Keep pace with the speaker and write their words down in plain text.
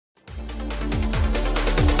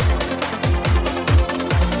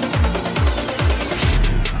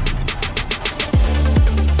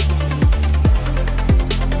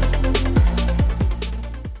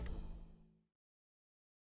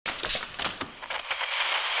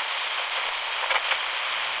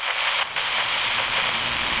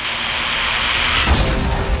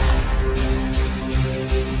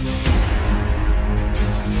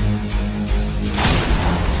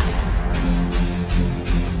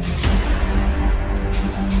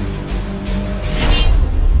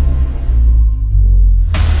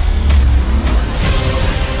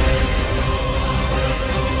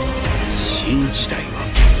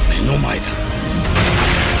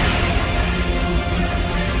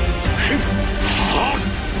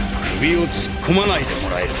首を突っ込まないでも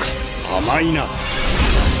らえるか。甘いな。奪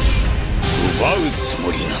うつ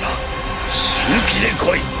もりなら死ぬ気で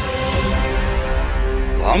来い。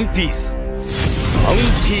ワンピースバウンテ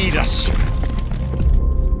ィーラッシュ。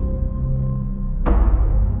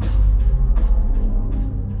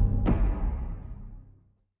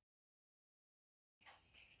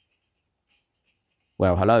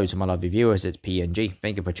Well, hello to my lovely viewers, it's PNG.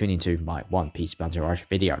 Thank you for tuning to my One Piece Banter Rush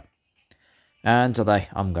video. And today,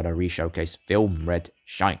 I'm gonna re-showcase Film Red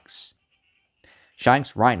Shanks.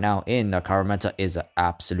 Shanks, right now in the current meta, is an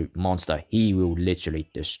absolute monster. He will literally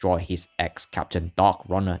destroy his ex-captain Dark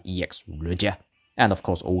Runner EX Roger. And of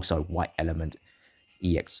course, also White Element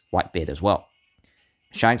EX Whitebeard as well.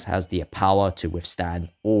 Shanks has the power to withstand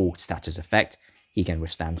all status effect. He can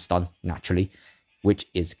withstand stun, naturally, which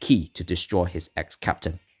is key to destroy his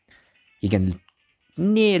ex-captain. He can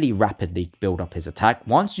nearly rapidly build up his attack.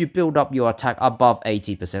 Once you build up your attack above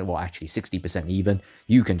 80%, well actually 60% even,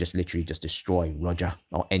 you can just literally just destroy Roger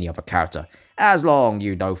or any other character. As long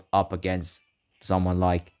you know up against someone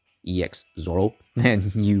like EX Zoro,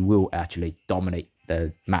 then you will actually dominate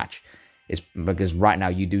the match. It's because right now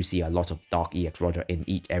you do see a lot of Dark EX Roger in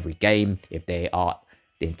every game. If they are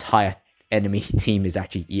the entire enemy team is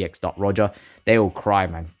actually EX.Roger, they will cry,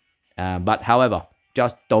 man. But however,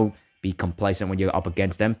 just don't be complacent when you're up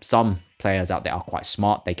against them. Some players out there are quite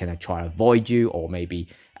smart. They can try to avoid you or maybe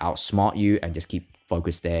outsmart you and just keep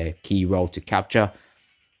focus their key role to capture.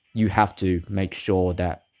 You have to make sure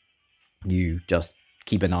that you just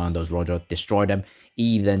keep an eye on those Roger, destroy them.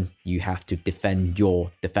 Even you have to defend your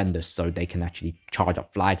defenders so they can actually charge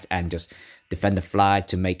up flags and just defend the flag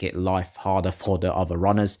to make it life harder for the other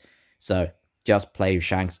runners. So just play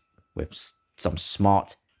Shanks with some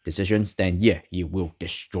smart decisions, then yeah, you will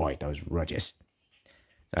destroy those Rogers.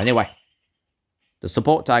 So anyway, the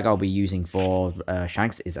support tag I'll be using for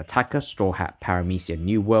Shanks is Attacker, Straw Hat, Paramecia,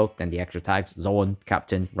 New World. Then the extra tags, Zoan,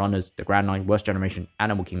 Captain, Runners, the Grand Line, Worst Generation,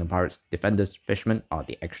 Animal Kingdom Pirates, Defenders, Fishermen are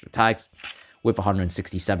the extra tags with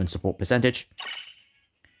 167 support percentage.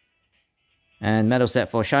 And medal set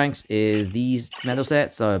for Shanks is these medal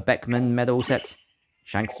sets, so Beckman medal set,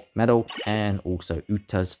 Shanks medal, and also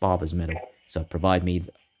Uta's father's medal. So provide me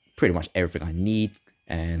pretty much everything I need,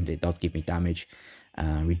 and it does give me damage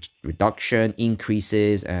reduction,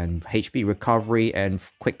 increases, and HP recovery, and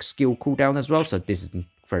quick skill cooldown as well. So this is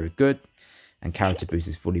very good. And character boost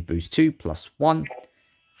is fully boost 2 +1.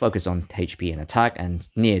 Focus on HP and attack, and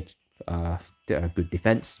near good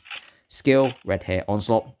defense. Skill, Red Hair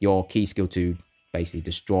Onslaught, your key skill to basically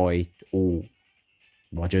destroy all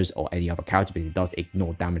Rogers or any other character, but it does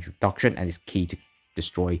ignore damage reduction and is key to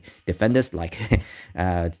destroy defenders like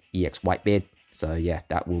EX Whitebeard. So yeah,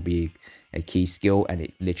 that will be a key skill, and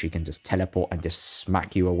it literally can just teleport and just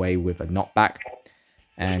smack you away with a knockback.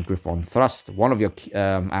 And Griffon Thrust, one of your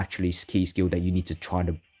actually key skill that you need to try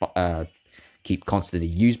to keep constantly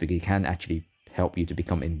used, because it can actually help you to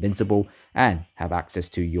become invincible and have access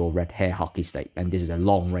to your red hair hockey state. And this is a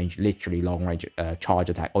long range, literally long range charge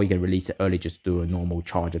attack, or you can release it early, just do a normal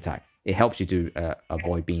charge attack. It helps you to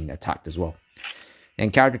avoid being attacked as well.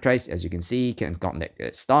 And character traits, as you can see, can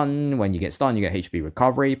get stun. When you get stunned, you get HP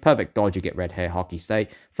recovery. Perfect dodge, you get red hair hockey state.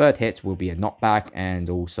 Third hit will be a knockback, and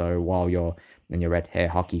also while you're in your red hair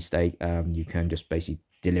hockey state, you can just basically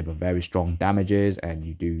deliver very strong damages, and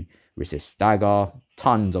you do resist stagger,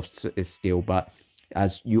 tons of steel. But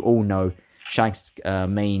as you all know, Shanks'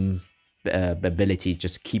 main ability is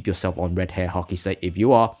just to keep yourself on red hair hockey state. If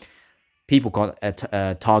you are, people can't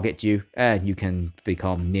target you, and you can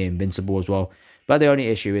become near invincible as well. But the only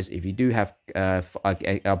issue is if you do have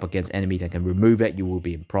up against enemy that can remove it, you will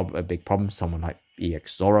be in a big problem. Someone like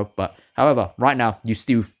EX Zoro. But however, right now you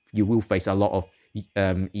will face a lot of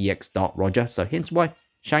EX Dark Roger. So hence why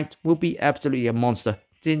Shanks will be absolutely a monster.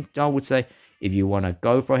 I would say if you want to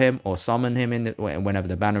go for him or summon him whenever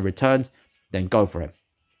the banner returns, then go for him.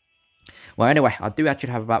 Well, anyway, I do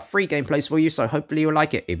actually have about 3 gameplays for you, so hopefully you'll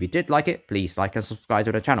like it. If you did like it, please like and subscribe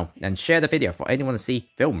to the channel, and share the video for anyone to see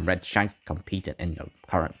Film Red Shanks competing in the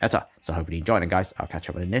current meta. So hopefully you enjoyed it, guys. I'll catch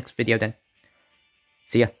up in the next video then.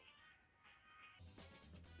 See ya.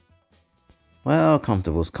 Well,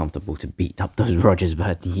 comfortable's comfortable to beat up those Rogers,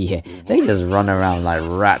 but yeah, they just run around like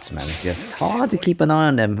rats, man. It's just hard to keep an eye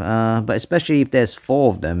on them, but especially if there's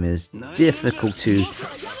 4 of them, it's difficult to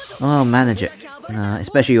manage it.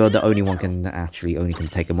 Especially you're the only one can actually can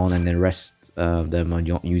take them on, and the rest of them are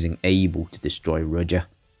not able to destroy Roger.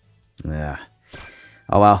 Yeah.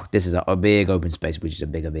 Oh well, this is a big open space, which is a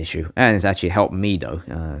bigger issue, and it's actually helped me though.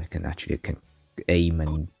 Can aim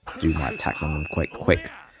and do my attack on them quite quick.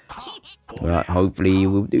 But hopefully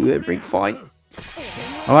we'll do everything fine.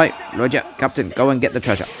 Alright, Roger, Captain, go and get the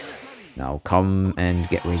treasure. Now come and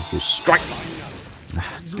get ready to strike.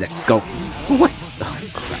 Let's go. What? Oh,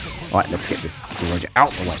 crap. Alright, let's get this Roger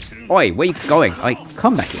out the way. Oi, where you going? Oi,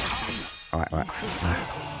 come back here. Alright. Alright,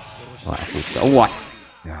 I feel to go. What?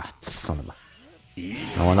 Ah, son of a...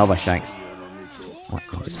 Oh, another Shanks. Right,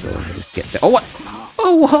 I'll just go and just get there. Oh, what?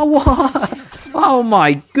 Oh, what? Oh,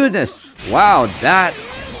 my goodness. Wow, that...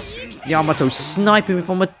 Yamato sniping me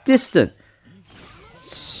from a distance.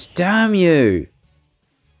 Damn you.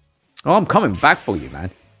 Oh, I'm coming back for you, man.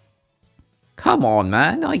 Come on,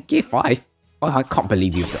 man. I give 5. Oh, I can't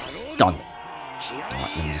believe you've got stunned.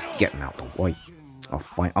 Alright, let me just get him out the way. Oh,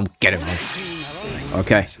 fine. I'm getting him.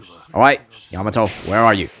 Okay. Alright, Yamato, where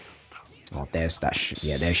are you? Oh, there's that.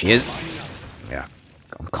 Yeah, there she is. Yeah,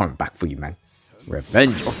 I'm coming back for you, man.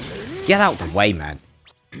 Revenge. Oh, get out the way, man.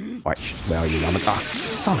 Alright, where are you, Yamato? Oh,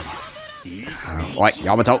 son of a... Alright,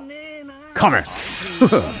 Yamato. Come here.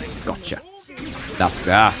 Gotcha. That's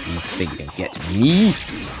bad. You think you can get me?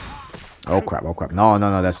 Oh crap, oh crap. No,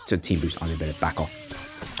 that's a team boost. I better back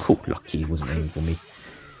off. Cool, lucky he wasn't aiming for me.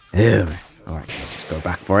 Alright, let's just go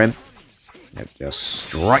back for him. Let's just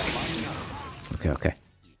strike. Okay.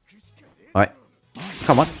 Alright.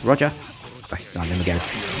 Come on, Roger. Right, let me get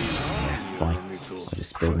him. Yeah, fine. I'll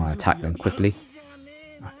just build my attack then quickly.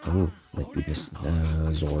 Oh, my goodness.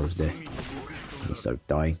 Zoro's there. He's so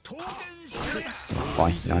dying. Oh,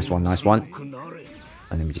 fine. Nice one.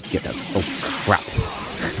 And then we just get that. Oh, crap.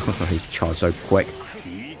 He charged so quick.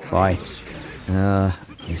 Fine. Let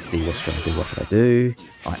me see what should I do. What should I do?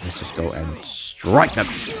 Alright, let's just go and strike them.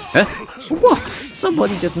 Huh? What?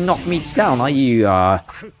 Somebody just knocked me down. Are you,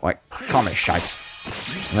 like, come here, Shanks.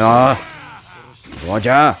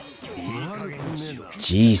 Roger.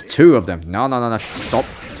 Jeez, 2 of them. No. Stop.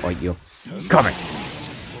 Wait, you're coming.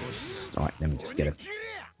 Alright, let me just get him.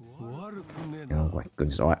 Oh my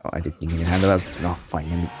goodness. Alright, you can handle that. No, fine.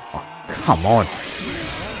 Let me... Oh, come on.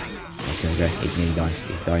 Okay. He's nearly dying.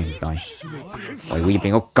 He's dying. Wait, where you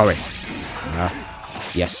think? Oh, going.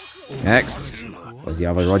 Yes. Next. Where's the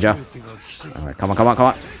other Roger? Alright, come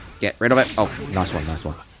on. Get rid of it. Oh, nice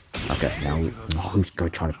one. Okay, now who's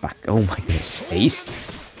going to try to back? Oh my goodness. Ace?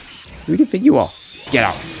 Who do you think you are? Get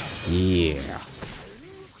out. Yeah.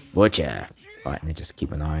 Butcher. Alright, then just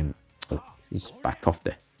keep an eye on... Oh, he's back off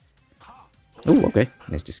there. Oh, okay.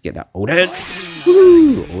 Let's just get that old head.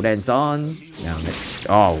 Woo! Old head's on. Now let's...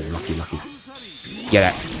 Oh, lucky.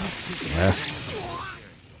 Get it. Yeah.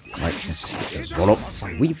 Right, let's just get this Zoro. Wait,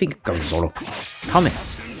 where do you think going, Zoro? Come in.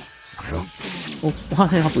 Oh, why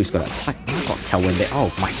the hell he's got to attack? I can't tell when they...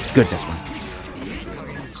 Oh, my goodness, man.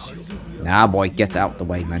 Nah, boy, get out the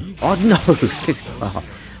way, man. Oh, no.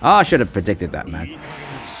 I should have predicted that, man.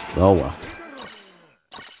 Oh, well.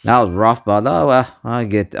 That was rough, but oh well, I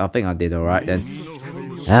think I did alright then.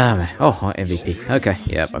 Oh, MVP. Okay,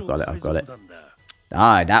 yep, I've got it.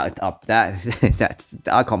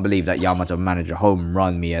 I can't believe that Yamato managed to home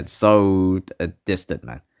run me at so distant,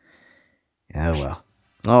 man. Oh well.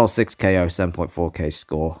 Oh, 6 KO, 7.4k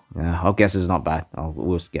score. Yeah, I guess it's not bad.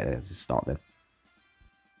 We'll just get it to start then.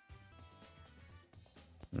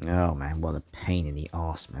 Oh man, what a pain in the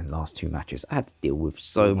arse, man. Last 2 matches, I had to deal with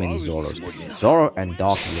so many Zoros. Zoro and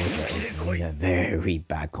Dark Roger is a very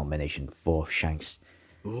bad combination for Shanks.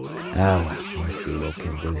 Oh well, let's see what we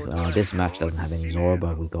can do. This match doesn't have any Zoro,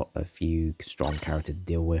 but we got a few strong characters to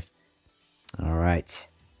deal with. Alright.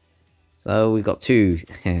 So we got 2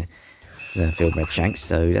 field red Shanks,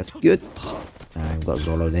 so that's good. And we've got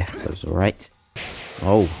Zoro there, so it's alright.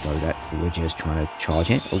 Oh, so that Roger is trying to charge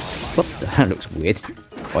it. Oh, what? That looks weird.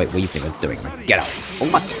 Wait, what do you think I'm doing, man? Get out! Oh,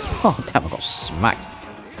 what? Oh, damn, I got smacked.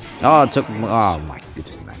 Oh, it took... Oh, my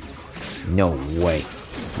goodness, man. No way.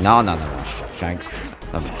 No. Shanks.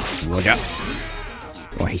 Roger.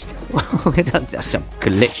 Oh, he's... That's some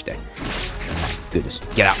glitch there. Oh, my goodness.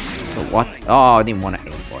 Get out. Oh, what? Oh, I didn't want to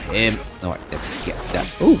aim for him. Alright, let's just get that.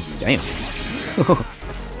 Oh, damn.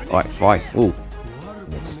 Alright, fine. Oh.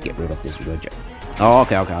 Let's just get rid of this Roger. Oh,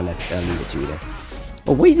 okay, I'll leave it to you there.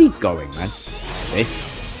 Oh, where's he going, man? Okay.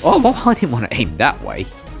 Oh, well, I didn't want to aim that way.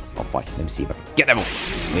 Oh, fine. Let me see if I can get them all.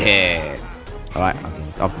 Yeah. Alright,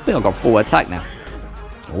 I think I've got full attack now.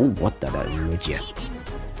 Oh, what the Roger?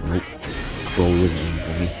 Nope. Bro wasn't aiming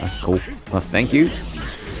for me. That's cool. Well, thank you.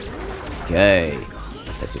 Okay.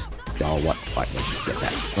 Let's just... Oh, what? Alright, let's just get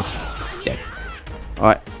that. Oh, dead.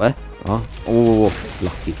 Alright, where? Oh,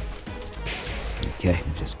 lucky. Okay,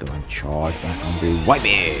 let's just go and charge back on the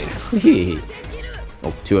Whitebeard.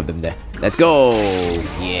 Oh, 2 of them there. Let's go!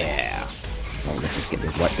 Yeah! Oh, let's just get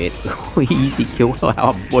this Whitebeard. Easy kill. Oh,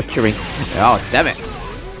 I'm butchering. Oh, damn it.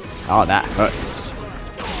 Oh, that hurt.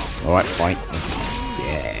 Alright, fine. Let's just...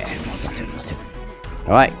 Yeah. Got it.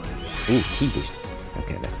 Alright. Ooh, T-boost.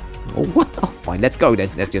 Okay, let's... Oh, what? Oh, fine. Let's go then.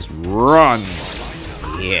 Let's just run.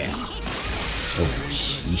 Yeah. Oh,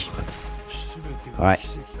 sheesh, man.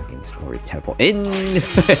 Alright. I can just already teleport in.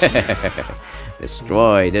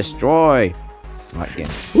 Destroy. Alright, again.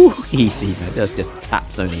 Ooh, easy, man. That's just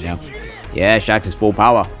taps only now. Yeah, Shanks is full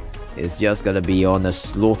power. It's just gonna be on a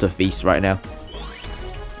slaughter feast right now.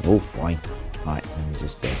 Oh, fine. Alright, let me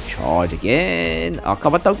just go charge again. Oh,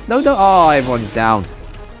 come on, don't. No. Oh, everyone's down.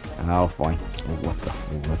 Oh, fine. Oh, what the?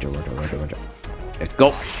 Oh, Roger. Let's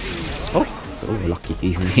go. Oh, lucky.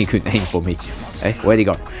 He could aim for me. Hey, where'd he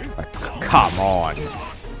go? Come on.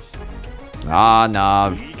 Ah,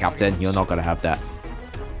 no, Captain. You're not gonna have that.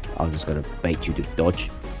 I'm just gonna bait you to dodge.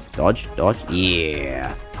 Dodge.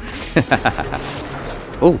 Yeah.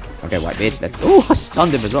 Oh, okay, Whitebeard. Let's go. Oh, I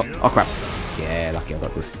stunned him as well. Oh, crap. Yeah, lucky I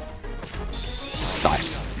got this.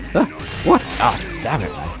 Stice. What? Ah, damn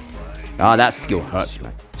it, man. Ah, that skill hurts,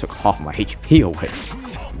 man. Took half of my HP away.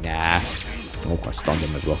 Nah. Oh, I stunned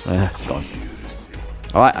him as well. Gone.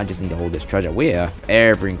 Alright, I just need to hold this treasure. We're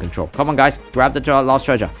ever in control. Come on, guys. Grab the last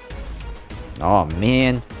treasure. Oh,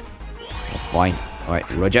 man. Oh, fine. Alright,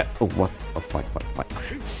 Roger. Oh, what? Oh, fight.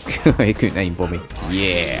 He couldn't aim for me.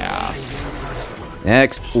 Yeah.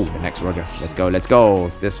 Next. Oh, the next Roger. Let's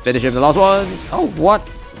go. Just finish him. The last one. Oh, what?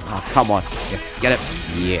 Oh, come on. Yes, get it.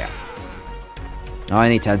 Yeah. Oh, I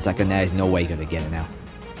need 10 seconds. There's no way you're going to get it now.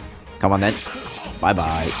 Come on, then.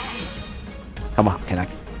 Bye-bye. Come on. Can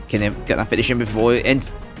I finish him before it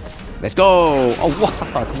ends? Let's go. Oh, what?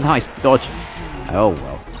 Nice dodge. Oh,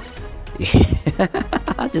 well. Yeah.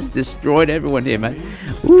 I just destroyed everyone here, man.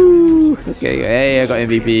 Woo. Okay. Hey, I got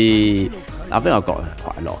MVP. I think I've got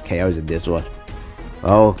quite a lot of KOs in this one.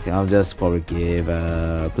 Oh, I'll just probably give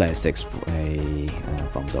player 6 a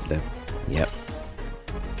thumbs up there. Yep.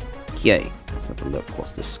 Okay, let's have a look.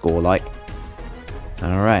 What's the score like?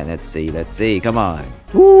 Alright, let's see. Come on.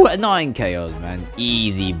 Woo, 9 KOs, man.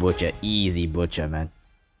 Easy butcher, man.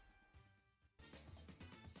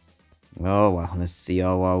 Oh, well, let's see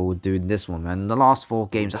how I will do in this one, man. In the last 4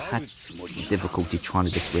 games, I had difficulty trying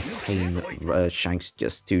to just retain Shanks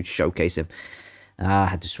just to showcase him. I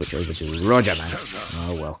had to switch over to Roger, man.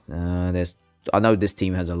 Oh, well. I know this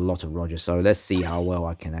team has a lot of Roger, so let's see how well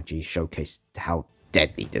I can actually showcase how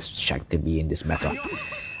deadly this Shank can be in this meta.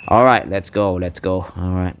 Alright, let's go.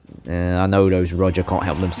 Alright. I know those Roger can't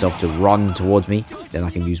help themselves to run towards me. Then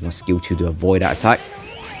I can use my skill 2 to avoid that attack.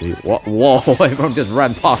 What? Whoa, everyone just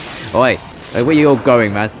ran past. Oh, wait, where you all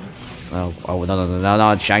going, man? Oh,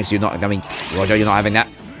 no, Shanks, you're not, Roger, you're not having that.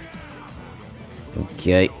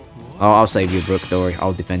 Okay. Oh, I'll save you, Brooke, don't worry,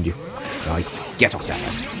 I'll defend you. Right, get off that,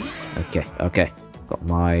 man. Okay. Got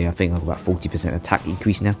my, I think I've got about 40% attack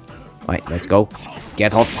increase now. Right, let's go.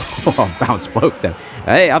 Get off. Oh, bounce both them.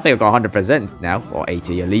 Hey, I think I've got 100% now, or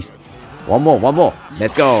 80 at least. One more.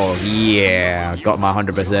 Let's go. Yeah, got my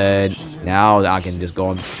 100%. Now I can just go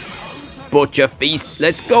on butcher feast.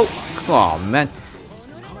 Let's go. Oh, man.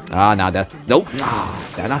 Ah, no, that's... Nope.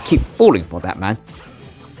 Ah, damn, I keep falling for that, man.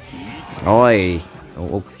 Oi.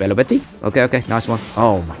 Oh, Bello Betty. Okay, nice one.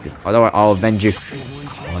 Oh, my god. I'll avenge you.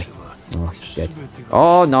 Oi. Oh, he's dead.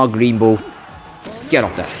 Oh, no, green ball. Let's get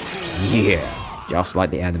off that. Yeah. Just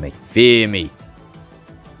like the anime. Fear me.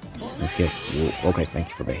 Okay. Whoa. Okay, thank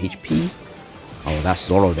you for the HP. Oh, that's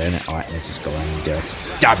Zoro then. Alright, let's just go and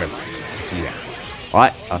just stab him. Yeah.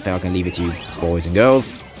 Alright, I think I can leave it to you, boys and girls.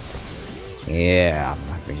 Yeah, I'm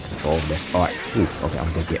having control of this. Alright. Okay,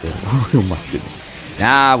 I'm gonna get it. Oh my goodness.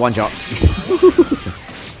 Nah, one shot.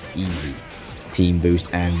 Easy. Team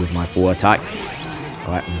boost and with my full attack.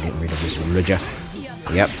 Alright, I'm getting rid of this Ridger.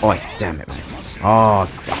 Yep. Oh, damn it, man. Oh,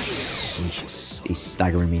 he's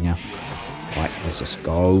staggering me now. Alright, let's just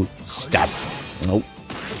go. Stab. Nope.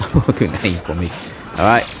 Couldn't aim for me.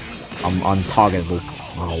 Alright. I'm untargetable.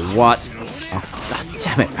 Oh, what? Oh,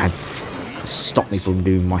 damn it, man. Stop me from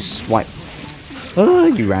doing my swipe. Oh,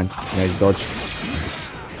 you ran. No dodge. I'm just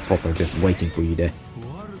proper just waiting for you there.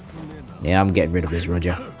 Yeah, I'm getting rid of this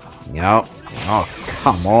Roger. Yeah. Oh,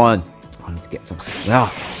 come on. I need to get some... Oh,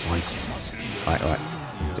 fine. Alright.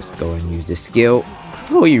 Just go and use this skill.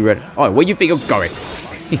 Oh, you ready? Oh, where do you think I'm going?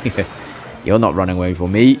 You're not running away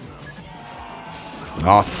from me.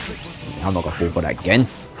 Oh, I'm not gonna fall for that again.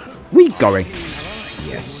 Where you going?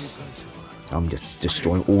 Yes. I'm just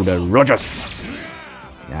destroying all the Rogers.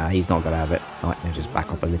 Nah, he's not gonna have it. Alright, now just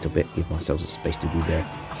back off a little bit. Give myself some space to do there.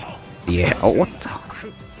 Yeah. Oh, what?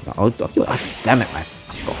 Oh, damn it, man.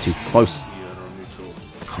 Got too close.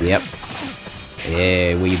 Yep.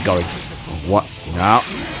 Yeah, where you going? Oh, what? No.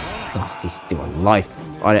 Oh, he's still alive.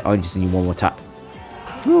 I just need one more tap.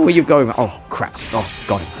 Oh, where you going? Oh, crap. Oh,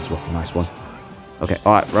 got him as well. Nice one. Okay,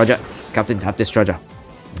 alright, Roger. Captain, have this treasure.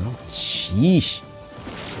 Oh, sheesh.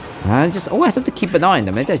 I just always have to keep an eye on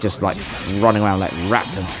them. They're just like running around like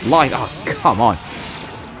rats and flies. Oh, come on.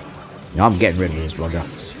 Yeah, I'm getting rid of this, Roger.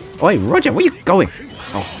 Oi, Roger, where you going?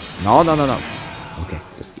 Oh, no. Okay,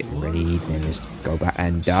 just get ready. Then just go back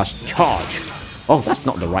and dash charge. Oh, that's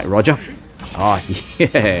not the right Roger. Ah,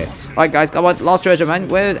 yeah. Alright, guys, come on. Last treasure, man.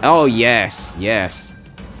 Where? Oh, yes.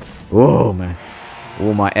 Oh, man.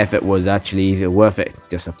 All my effort was actually worth it.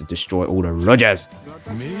 Just have to destroy all the Rogers.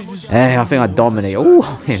 Hey, I think I dominate. Oh,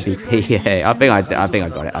 MVP. Yeah, I think I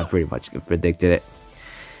got it. I pretty much predicted it.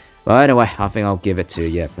 But anyway, I think I'll give it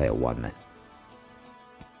to player 1, man.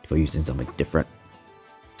 For using something different.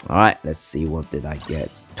 Alright, let's see, what did I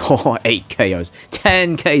get? Oh, 8 KOs.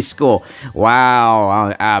 10k score. Wow,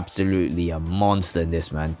 I'm absolutely a monster in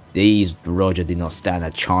this, man. These Roger did not stand a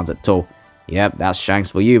chance at all. Yep, that's Shanks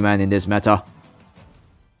for you, man, in this meta.